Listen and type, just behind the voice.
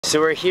So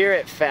we're here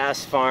at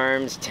Fast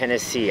Farms,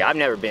 Tennessee. I've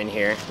never been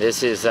here.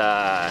 This is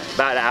about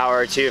an hour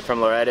or two from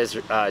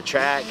Loretta'S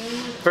track.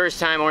 First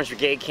time Orange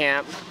Brigade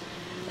camp.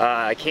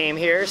 I came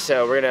here,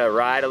 so we're gonna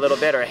ride a little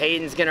bit, or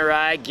Hayden's gonna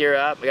ride, gear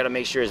up. We gotta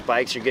make sure his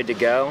bikes are good to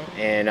go.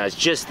 And it's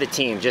just the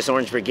team, just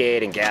Orange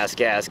Brigade and Gas,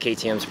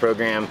 KTM's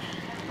program.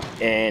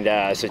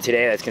 And so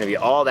today that's gonna be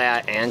all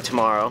that and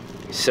tomorrow.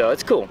 So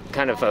it's cool,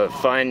 kind of a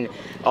fun,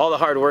 all the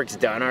hard work's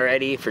done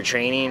already for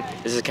training.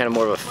 This is kind of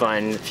more of a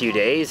fun few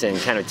days and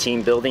kind of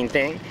team building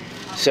thing.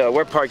 So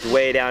we're parked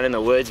way down in the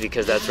woods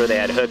because that's where they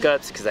had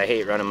hookups, because I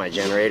hate running my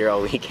generator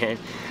all weekend.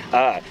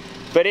 But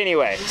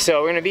anyway,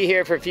 so we're gonna be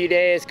here for a few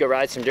days, go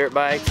ride some dirt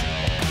bikes.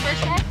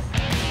 First X?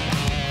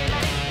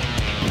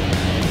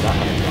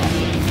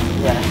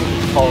 Yeah, I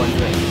think it's falling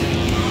good.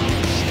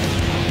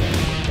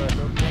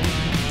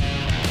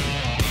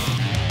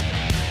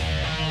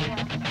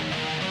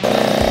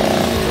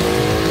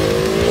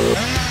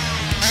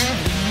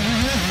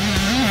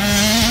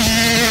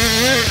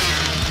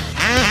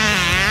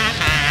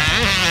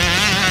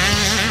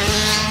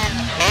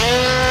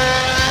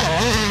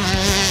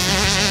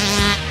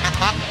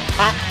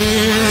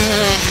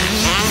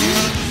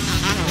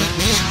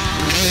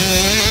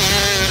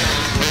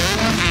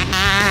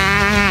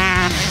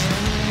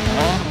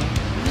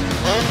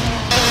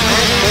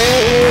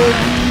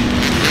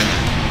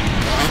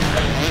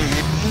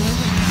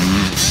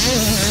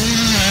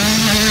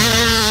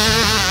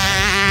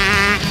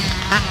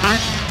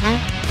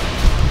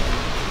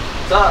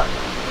 What's up?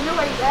 You know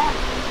where he's at?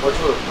 Which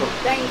one?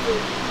 Danger.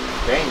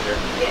 Danger?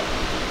 Yeah.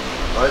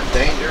 Oh, it's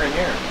danger in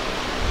here.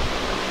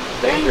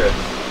 Dangerous.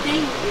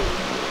 Danger.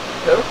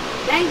 Who?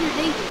 Danger.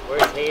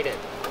 Where's Hayden?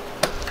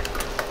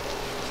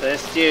 So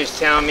this dude's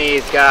telling me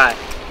he's got,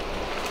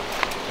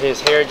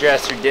 his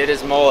hairdresser did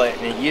his mullet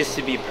and it used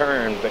to be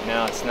permed, but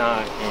now it's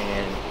not.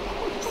 And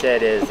he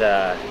said it's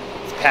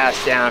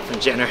passed down from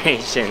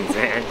generations,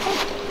 man. I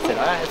said,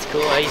 alright, that's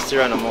cool. I used to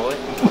run a mullet.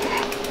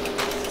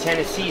 It's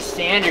Tennessee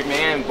standard,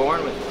 man.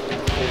 Born with it.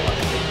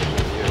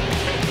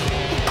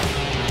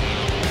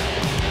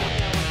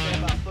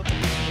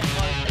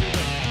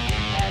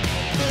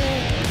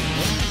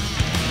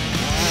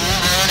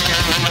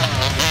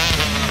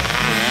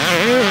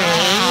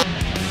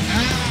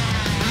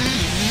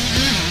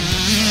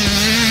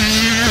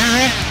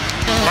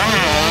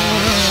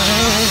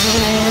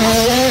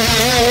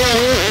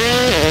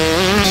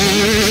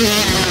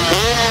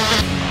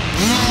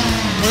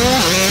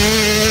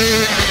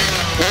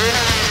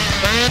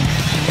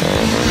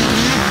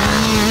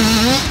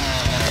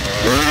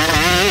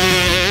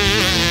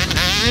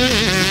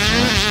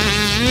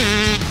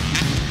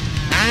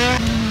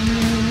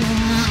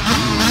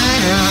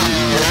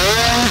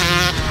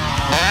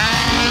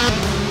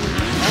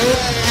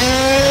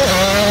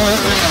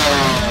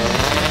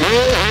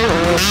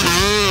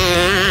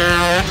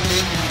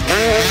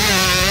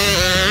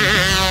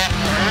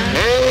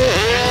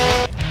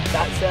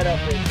 That setup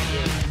is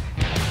good.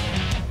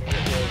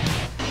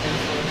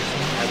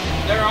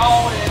 They're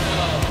all in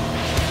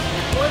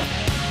what?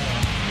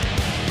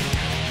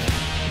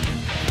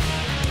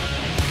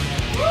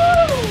 Woo!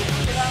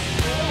 Get out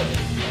the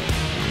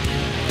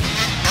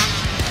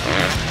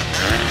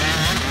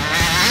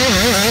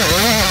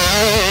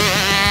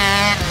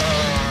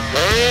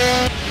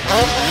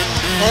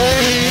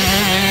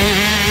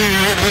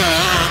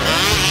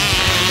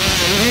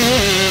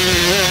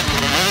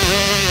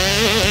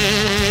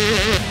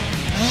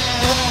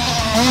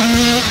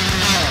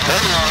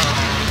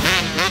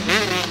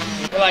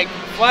Like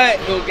flat,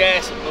 he'll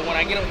gas it, but when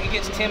I get him, he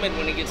gets timid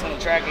when he gets on the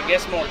track. I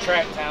guess more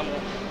track time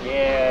will.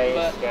 Yeah, you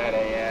just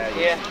gotta,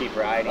 just keep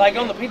riding. Like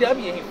on the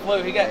PW, he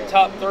flew. He got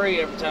top 3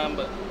 every time,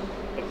 but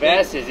the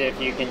best is if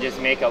you can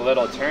just make a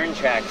little turn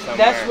track somewhere.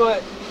 that's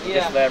what. Yeah.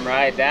 Just let him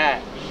ride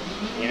that.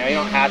 You know, you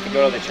don't have to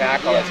go to the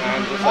track all the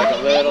time. Just like a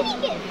little.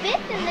 He didn't get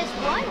 5th in this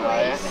one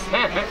race.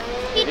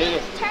 He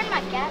didn't turn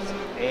my gas.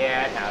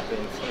 Yeah, it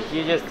happens. If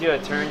you just do a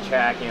turn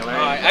track and you learn.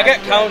 All right, I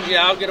got cones.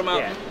 Yeah, I'll get them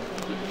out. Yeah,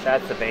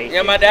 that's the basic.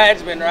 Yeah, my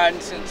dad's been riding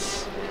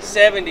since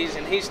 '70s,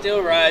 and he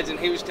still rides. And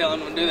he was telling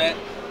him to do that.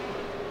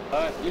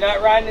 You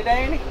not riding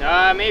today, Andy?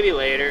 Maybe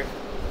later.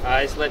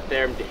 I just let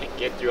them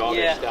get through all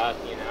their stuff,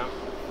 you know.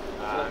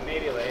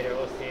 Maybe later.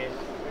 We'll see.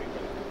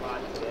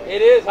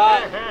 It is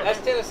hot. That's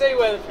Tennessee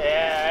weather.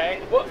 Yeah.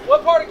 Right?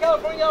 What part of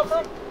California y'all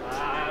from?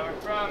 We're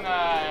from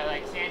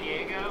like San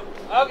Diego.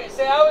 Okay,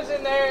 see, I was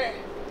in there.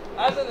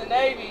 I was in the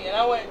Navy, and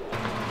I went.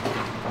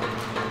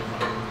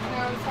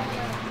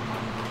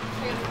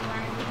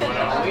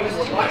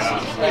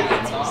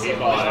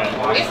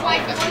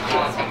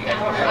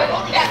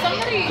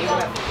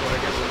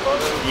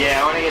 Yeah,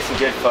 I want to get some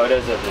good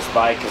photos of this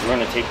bike because we're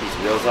going to take these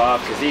wheels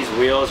off, because these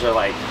wheels are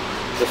like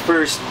the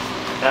first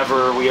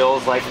ever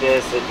wheels like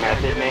this that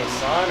Method makes.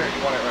 Sun, or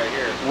you want it right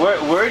here?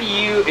 Where do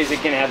you, is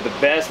it going to have the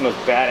best, most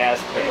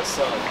badass pick? In the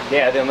sun.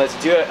 Yeah, then let's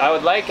do it. I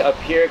would like up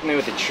here, maybe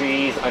with the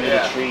trees, under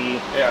the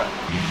tree. Yeah.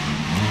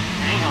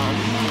 Hang on.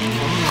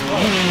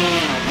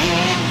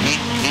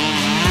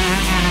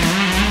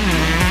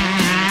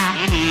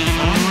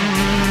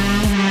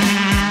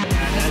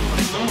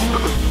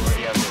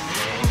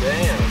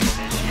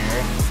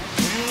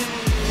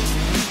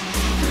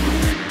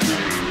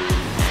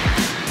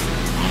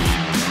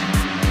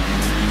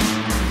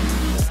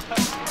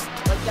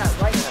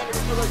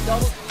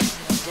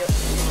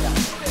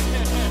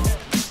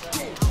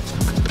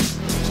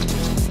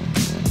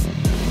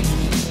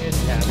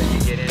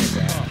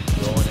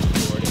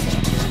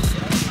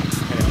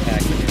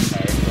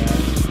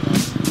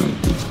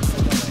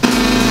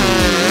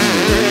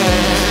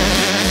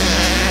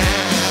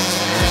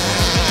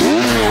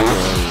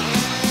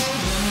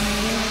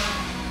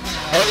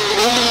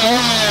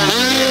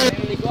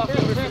 they go off,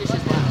 whoever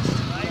finishes last.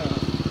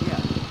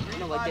 Yeah.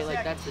 No,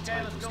 like that's the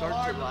time from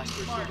start to the last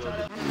person to go.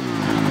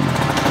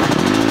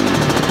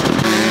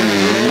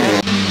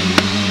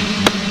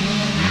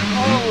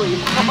 Holy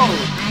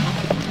moly!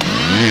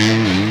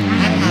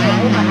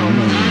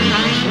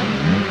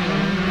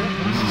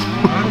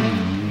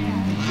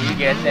 Do you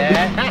get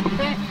that?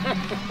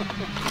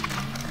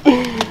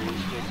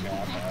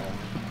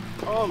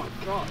 Oh my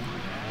god.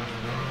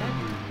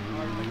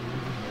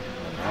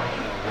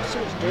 There's so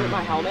much dirt in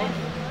my helmet.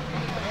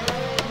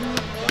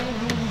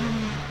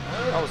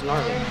 That was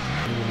gnarly.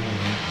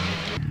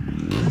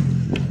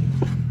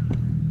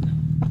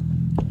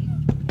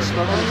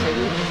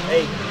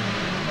 Hey,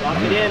 lock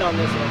it in on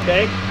this one,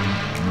 okay?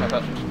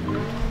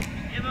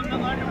 Give them the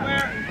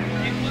underwear,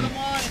 they put them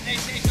on, and they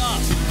take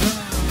off.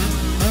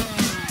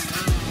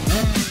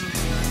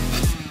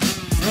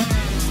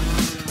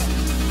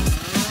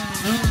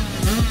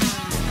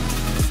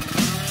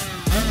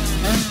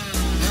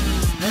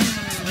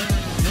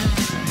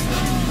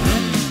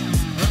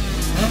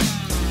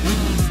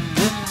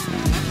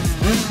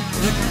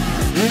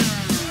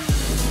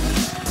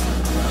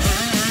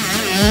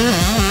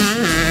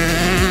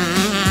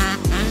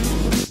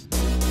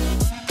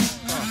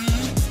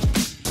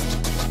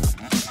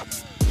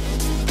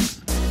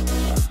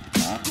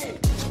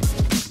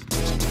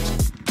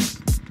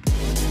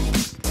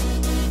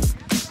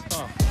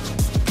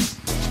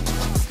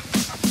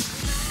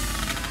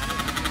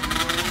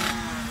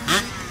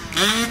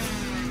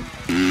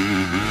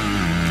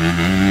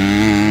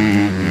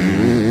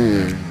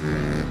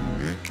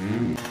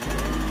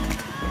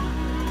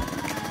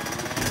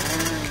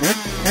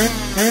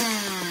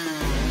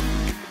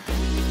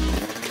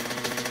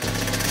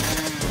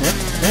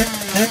 What?